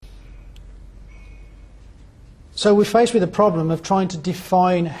So we're faced with the problem of trying to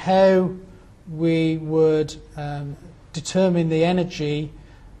define how we would determine the energy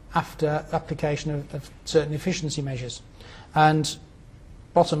after application of certain efficiency measures. And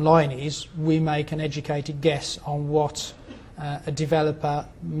bottom line is we make an educated guess on what a developer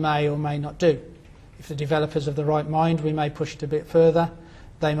may or may not do. If the developer's of the right mind, we may push it a bit further.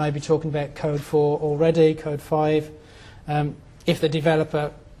 They may be talking about Code 4 already, Code 5. If the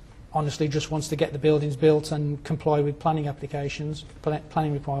developer honestly just wants to get the buildings built and comply with planning applications,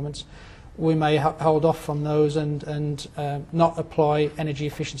 planning requirements, we may hold off from those and not apply energy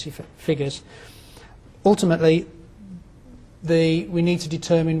efficiency figures. Ultimately, we need to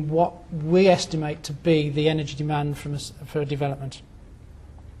determine what we estimate to be the energy demand for a development.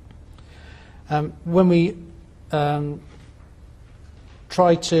 When we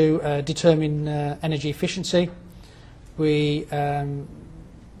try to determine energy efficiency,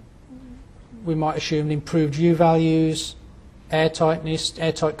 we might assume improved U values, airtightness,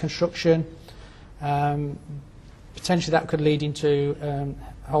 airtight construction. Potentially that could lead into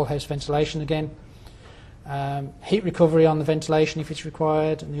whole house ventilation again. Heat recovery on the ventilation if it's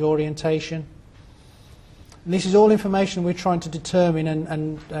required, and the orientation. And this is all information we're trying to determine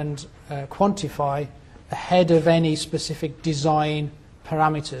and quantify ahead of any specific design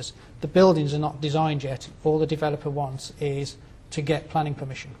parameters. The buildings are not designed yet. All the developer wants is to get planning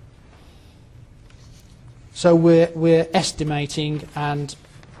permission. So we're estimating and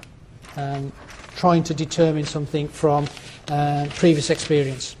trying to determine something from previous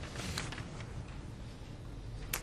experience.